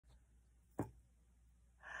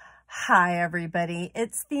Hi everybody,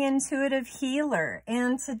 it's the Intuitive Healer,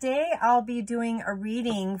 and today I'll be doing a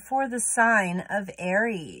reading for the sign of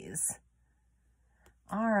Aries.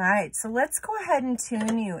 All right, so let's go ahead and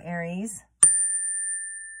tune you, Aries.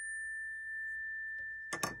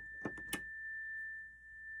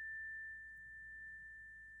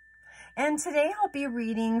 And today I'll be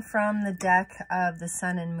reading from the deck of the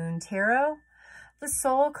Sun and Moon Tarot, the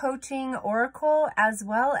Soul Coaching Oracle, as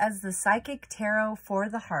well as the Psychic Tarot for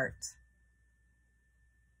the Heart.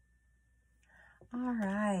 All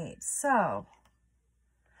right, so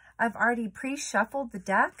I've already pre-shuffled the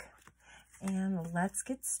deck, and let's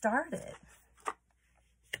get started.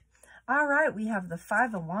 All right, we have the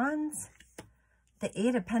Five of Wands, the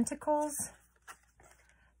Eight of Pentacles,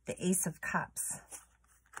 the Ace of Cups,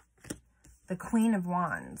 the Queen of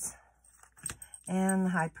Wands, and the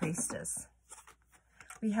High Priestess.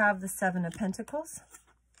 We have the Seven of Pentacles,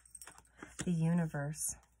 the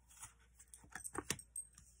Universe,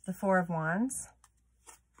 the Four of Wands,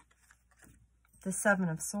 the Seven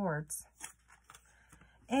of Swords,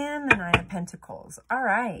 and the Nine of Pentacles. All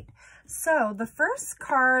right, so the first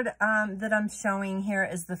card that I'm showing here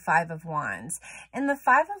is the Five of Wands. And the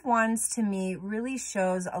Five of Wands to me really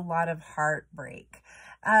shows a lot of heartbreak.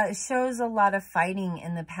 It shows a lot of fighting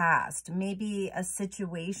in the past. Maybe a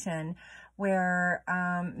situation where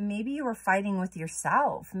maybe you were fighting with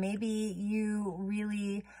yourself. Maybe you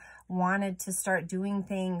really wanted to start doing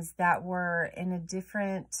things that were in a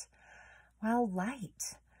different, well,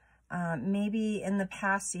 light. Maybe in the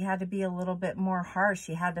past you had to be a little bit more harsh.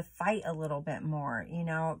 You had to fight a little bit more, you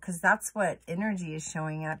know, because that's what energy is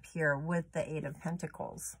showing up here with the Eight of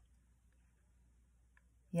Pentacles.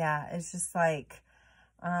 Yeah, it's just like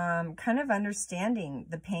kind of understanding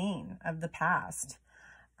the pain of the past.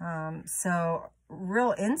 So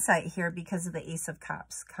real insight here because of the Ace of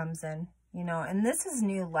Cups comes in, you know, and this is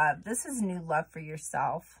new love. This is new love for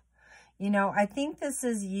yourself. You know, I think this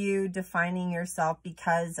is you defining yourself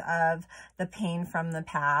because of the pain from the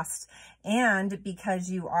past and because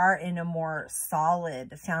you are in a more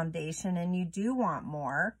solid foundation and you do want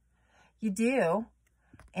more. You do.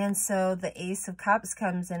 And so the Ace of Cups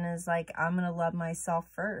comes in and is like, I'm going to love myself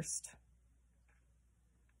first.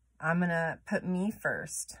 I'm going to put me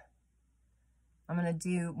first. I'm going to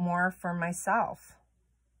do more for myself.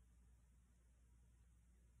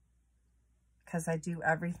 Because I do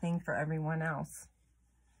everything for everyone else.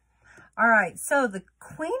 All right, so the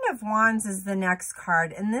Queen of Wands is the next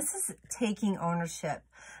card, and this is taking ownership.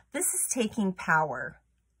 This is taking power.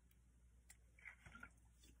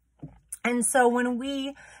 And so when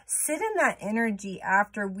we sit in that energy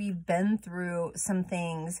after we've been through some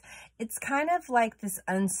things, it's kind of like this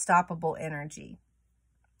unstoppable energy.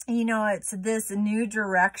 You know, it's this new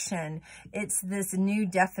direction. It's this new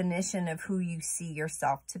definition of who you see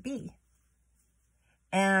yourself to be.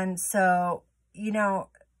 And so, you know,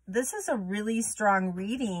 this is a really strong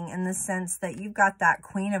reading in the sense that you've got that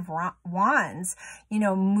Queen of Wands, you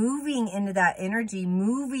know, moving into that energy,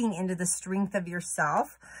 moving into the strength of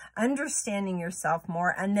yourself, understanding yourself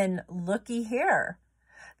more. And then looky here,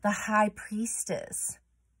 the High Priestess.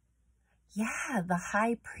 Yeah, the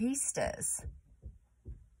High Priestess.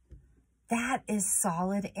 That is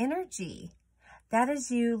solid energy. That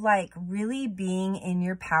is you like really being in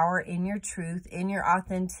your power, in your truth, in your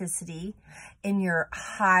authenticity, in your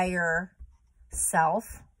higher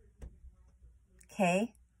self.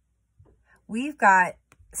 Okay. We've got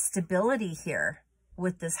stability here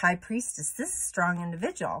with this High Priestess. This is a strong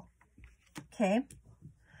individual. Okay.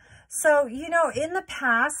 So, you know, in the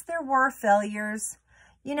past, there were failures.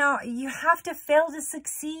 You know, you have to fail to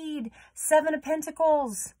succeed. Seven of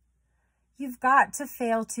Pentacles. You've got to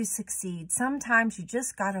fail to succeed. Sometimes you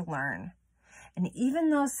just got to learn. And even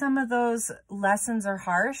though some of those lessons are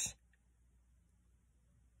harsh,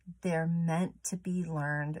 they're meant to be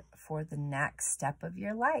learned for the next step of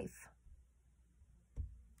your life.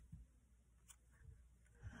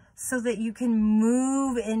 So that you can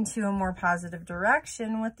move into a more positive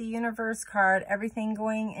direction with the Universe card, everything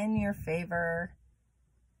going in your favor.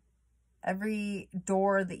 Every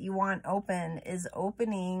door that you want open is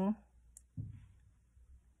opening.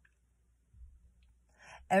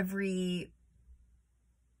 Every,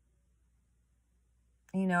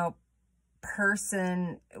 you know,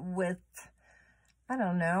 person with, I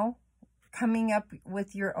don't know, coming up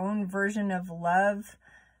with your own version of love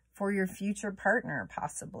for your future partner,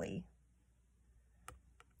 possibly.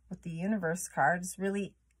 With the Universe cards,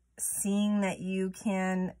 really seeing that you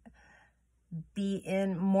can be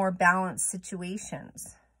in more balanced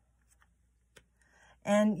situations.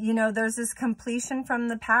 And, you know, there's this completion from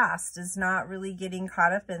the past, is not really getting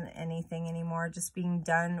caught up in anything anymore, just being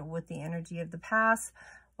done with the energy of the past.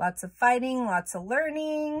 Lots of fighting, lots of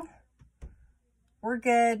learning. We're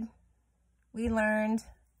good. We learned.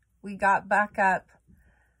 We got back up.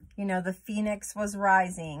 You know, the Phoenix was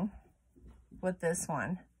rising with this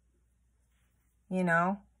one. You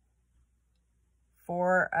know,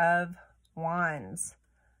 4 of Wands.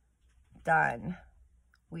 Done.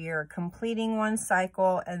 We are completing one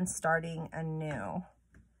cycle and starting a new.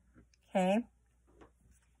 Okay.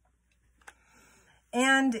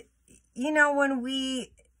 And, you know, when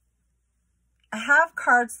we have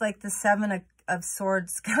cards like the 7 of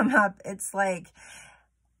Swords come up, it's like,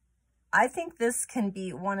 I think this can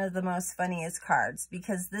be one of the most funniest cards,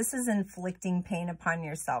 because this is inflicting pain upon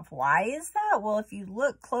yourself. Why is that? Well, if you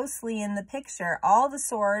look closely in the picture, all the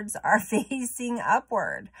swords are facing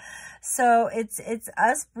upward. So it's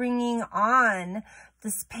us bringing on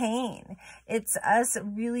this pain. It's us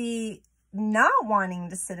really not wanting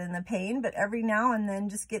to sit in the pain, but every now and then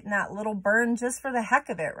just getting that little burn just for the heck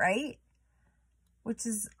of it, right? Which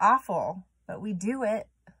is awful, but we do it.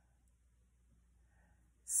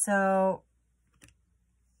 So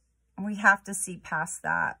we have to see past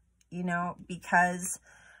that, you know, because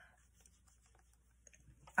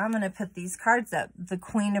I'm going to put these cards up. The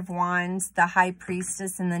Queen of Wands, the High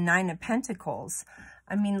Priestess, and the 9 of Pentacles.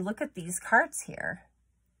 I mean, look at these cards here.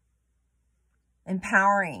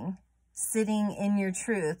 Empowering, sitting in your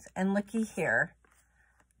truth. And looky here,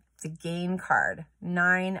 the Gain card,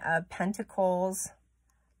 9 of Pentacles.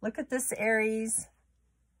 Look at this, Aries.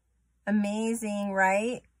 Amazing,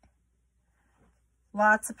 right?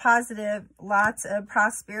 Lots of positive, lots of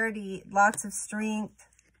prosperity, lots of strength,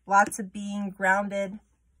 lots of being grounded.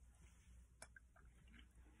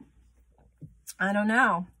 I don't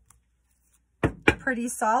know. Pretty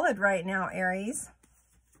solid right now, Aries.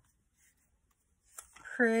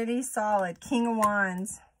 Pretty solid. King of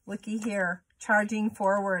Wands. Looky here. Charging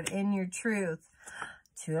forward in your truth.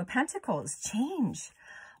 2 of Pentacles. Change.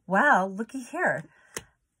 Well, looky here.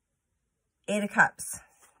 8 of Cups.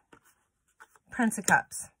 Prince of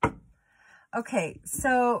Cups. Okay,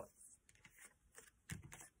 so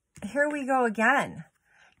here we go again.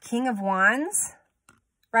 King of Wands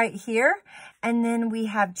right here. And then we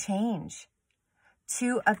have change.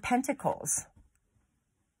 2 of Pentacles.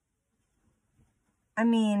 I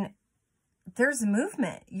mean, there's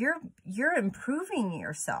movement. You're improving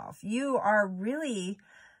yourself. You are really,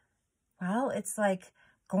 well, it's like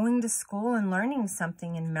going to school and learning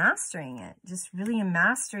something and mastering it. Just really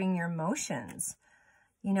mastering your emotions.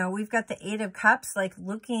 You know, we've got the 8 of Cups, like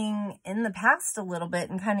looking in the past a little bit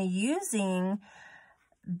and kind of using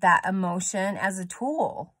that emotion as a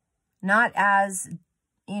tool, not as,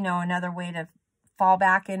 you know, another way to fall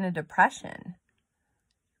back into depression.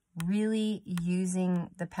 Really using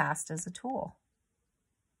the past as a tool.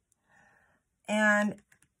 And,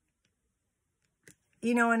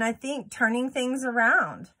 you know, and I think turning things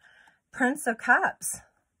around. Prince of Cups.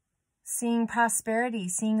 Seeing prosperity,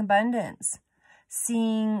 seeing abundance,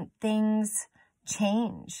 seeing things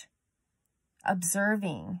change.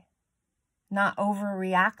 Observing, not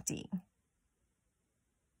overreacting.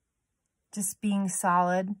 Just being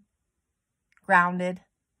solid, grounded.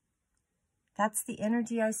 That's the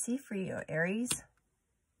energy I see for you, Aries.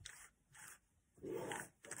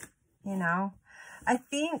 You know, I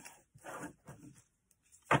think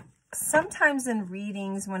sometimes in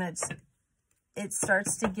readings when it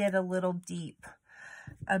starts to get a little deep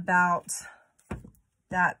about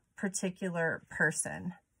that particular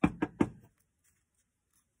person.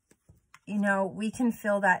 You know, we can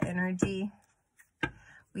feel that energy.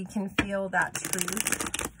 We can feel that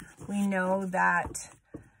truth. We know that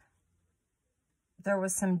there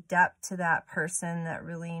was some depth to that person that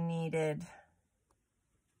really needed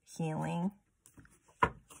healing.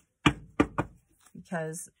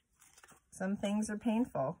 Because some things are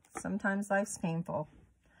painful. Sometimes life's painful.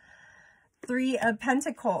 3 of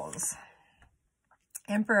Pentacles.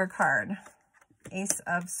 Emperor card. Ace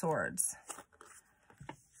of Swords.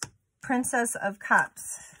 Princess of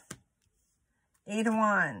Cups. 8 of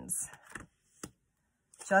Wands.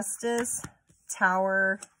 Justice.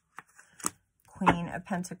 Tower. Queen of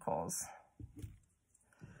Pentacles.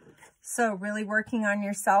 So really working on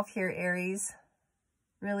yourself here, Aries.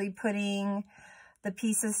 Really putting the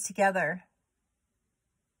pieces together.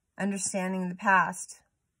 Understanding the past.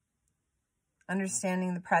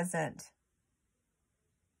 Understanding the present.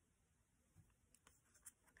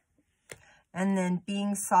 And then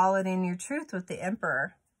being solid in your truth with the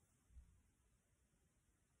Emperor.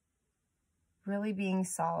 Really being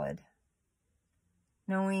solid.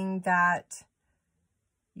 Knowing that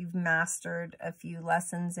You've mastered a few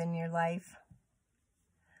lessons in your life,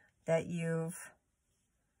 that you've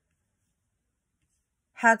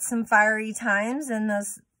had some fiery times, and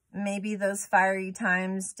maybe those fiery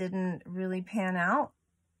times didn't really pan out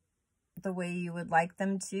the way you would like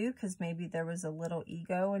them to, because maybe there was a little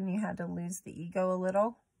ego and you had to lose the ego a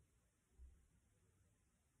little.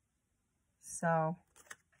 So,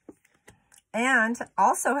 and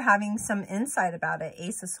also having some insight about it,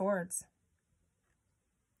 Ace of Swords.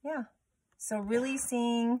 Yeah. So really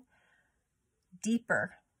seeing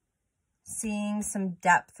deeper, seeing some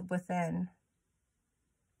depth within.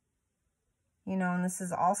 You know, and this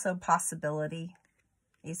is also possibility,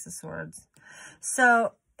 Ace of Swords.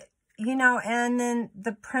 So, you know, and then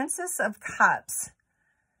the Princess of Cups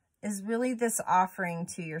is really this offering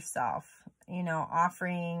to yourself, you know,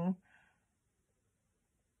 offering,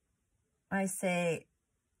 I say,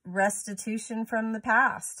 restitution from the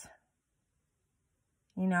past.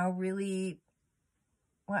 You know, really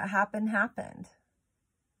what happened, happened.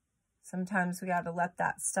 Sometimes we got to let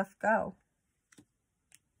that stuff go.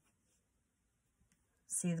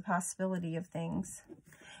 See the possibility of things.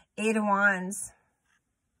 Eight of Wands.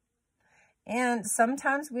 And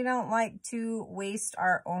sometimes we don't like to waste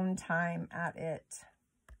our own time at it.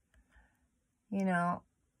 You know,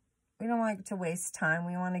 we don't like to waste time.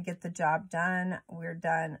 We want to get the job done. We're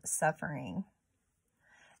done suffering.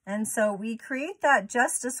 And so we create that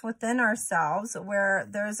justice within ourselves where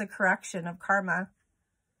there's a correction of karma.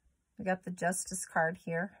 We got the Justice card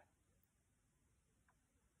here.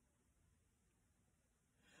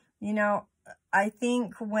 You know, I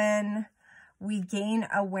think when we gain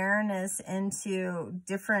awareness into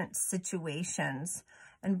different situations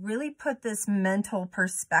and really put this mental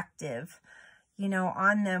perspective, you know,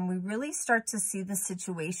 on them, we really start to see the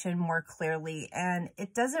situation more clearly, and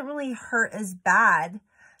it doesn't really hurt as bad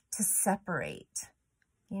to separate,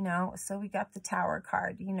 you know. So we got the Tower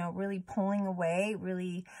card, you know, really pulling away,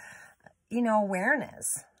 really, you know,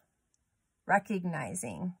 awareness,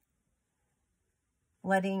 recognizing,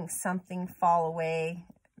 letting something fall away,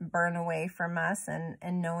 burn away from us, and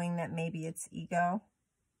knowing that maybe it's ego,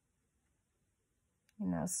 you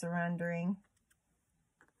know, surrendering.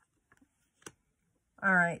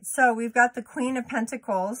 All right, so we've got the Queen of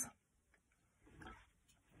Pentacles.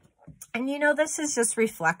 And, you know, this is just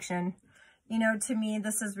reflection. You know, to me,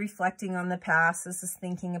 this is reflecting on the past. This is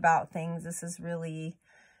thinking about things. This is really,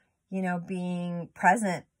 you know, being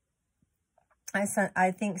present.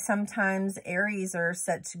 I think sometimes Aries are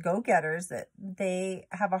such go-getters that they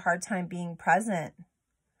have a hard time being present.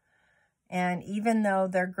 And even though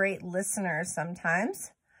they're great listeners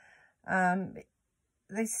sometimes,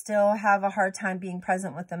 they still have a hard time being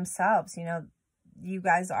present with themselves. You know, you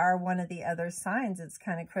guys are one of the other signs. It's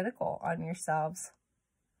kind of critical on yourselves.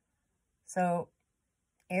 So,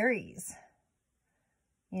 Aries,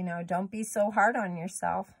 you know, don't be so hard on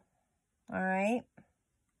yourself. All right.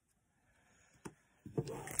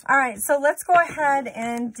 All right, so let's go ahead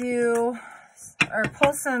and do, or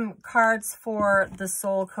pull some cards for the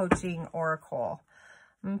Soul Coaching Oracle.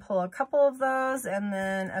 I'm going to pull a couple of those and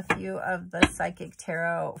then a few of the Psychic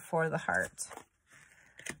Tarot for the heart.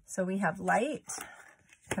 So we have Light,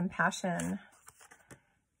 Compassion,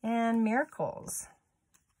 and Miracles.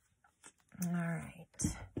 All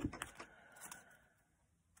right.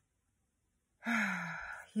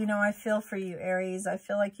 You know, I feel for you, Aries. I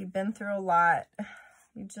feel like you've been through a lot.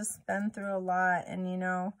 You've just been through a lot. And, you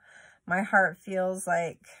know, my heart feels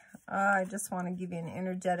like, oh, I just want to give you an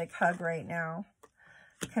energetic hug right now.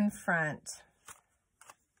 Confront.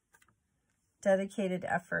 Dedicated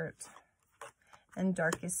effort. And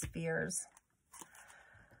darkest fears.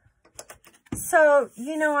 So,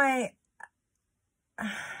 you know,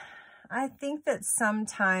 I think that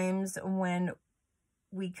sometimes when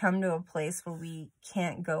we come to a place where we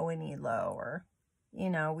can't go any lower, you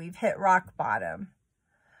know, we've hit rock bottom.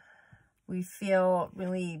 We feel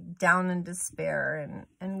really down in despair,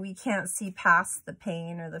 and we can't see past the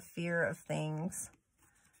pain or the fear of things.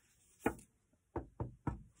 We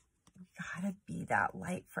gotta be that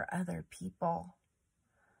light for other people.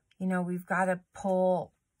 You know, we've got to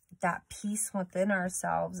pull that peace within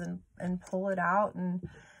ourselves and pull it out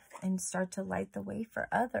and start to light the way for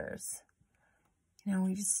others. You know,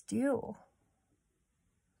 we just do.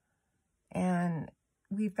 And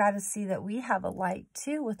we've got to see that we have a light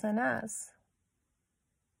too within us.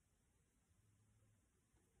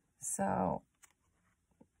 So,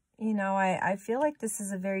 you know, I feel like this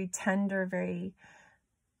is a very tender, very,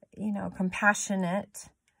 you know, compassionate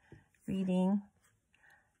reading,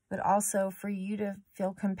 but also for you to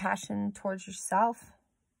feel compassion towards yourself.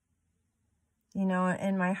 You know,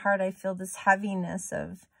 in my heart, I feel this heaviness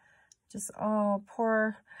of just, oh,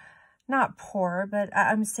 poor, not poor, but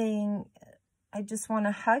I'm saying I just want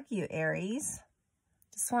to hug you, Aries.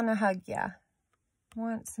 Just want to hug you. I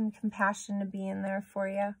want some compassion to be in there for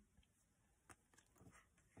you.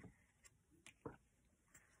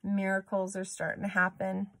 Miracles are starting to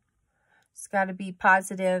happen. Just got to be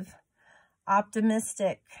positive,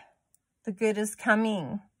 optimistic. The good is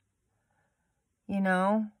coming. You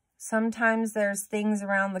know, sometimes there's things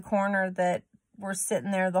around the corner that were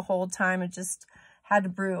sitting there the whole time. It just had to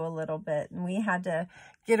brew a little bit, and we had to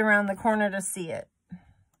get around the corner to see it.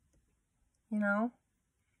 You know?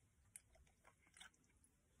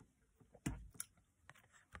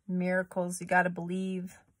 Miracles, you got to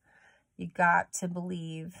believe. You got to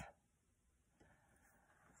believe.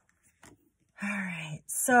 All right,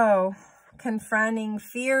 so confronting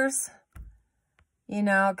fears, you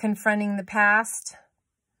know, confronting the past.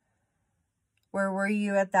 Where were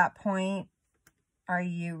you at that point? Are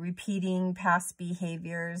you repeating past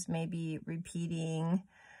behaviors, maybe repeating,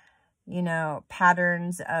 you know,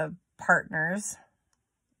 patterns of partners,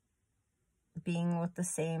 being with the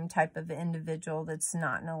same type of individual that's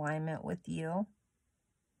not in alignment with you?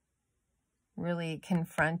 Really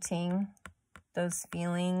confronting those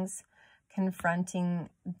feelings, confronting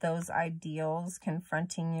those ideals,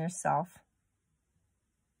 confronting yourself,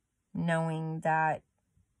 knowing that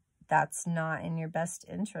that's not in your best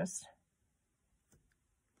interest.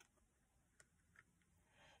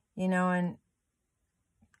 You know, and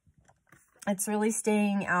it's really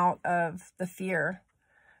staying out of the fear,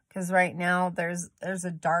 because right now there's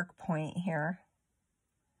a dark point here.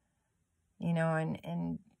 You know,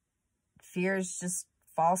 and fear is just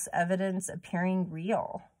false evidence appearing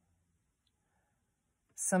real.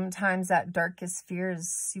 Sometimes that darkest fear is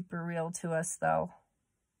super real to us, though.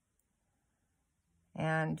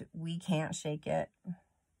 And we can't shake it.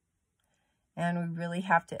 And we really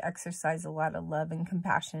have to exercise a lot of love and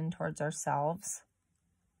compassion towards ourselves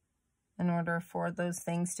in order for those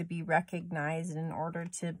things to be recognized, in order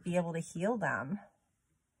to be able to heal them.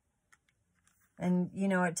 And, you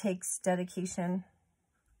know, it takes dedication.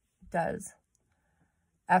 It does.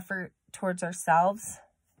 Effort towards ourselves,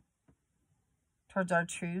 towards our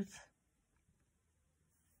truth.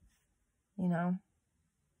 You know.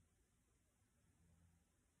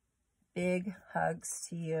 Big hugs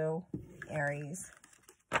to you, Aries.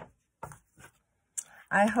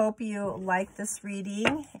 I hope you like this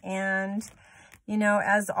reading. And, you know,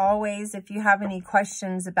 as always, if you have any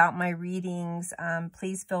questions about my readings,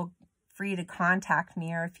 please feel free to contact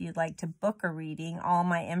me. Or if you'd like to book a reading, all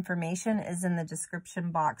my information is in the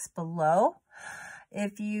description box below.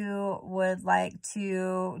 If you would like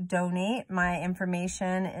to donate, my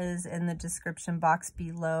information is in the description box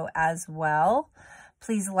below as well.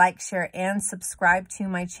 Please like, share, and subscribe to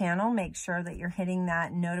my channel. Make sure that you're hitting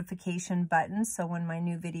that notification button so when my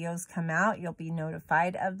new videos come out, you'll be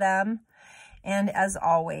notified of them. And as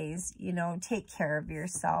always, you know, take care of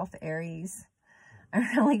yourself, Aries. I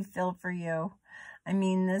really feel for you. I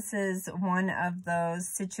mean, this is one of those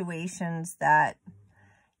situations that,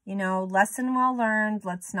 you know, lesson well learned.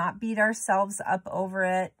 Let's not beat ourselves up over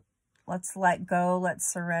it. Let's let go.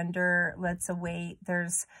 Let's surrender. Let's await.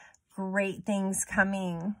 There's great things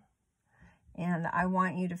coming, and I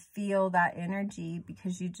want you to feel that energy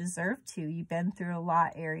because you deserve to. You've been through a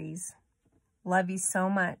lot, Aries. Love you so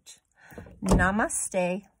much.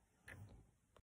 Namaste.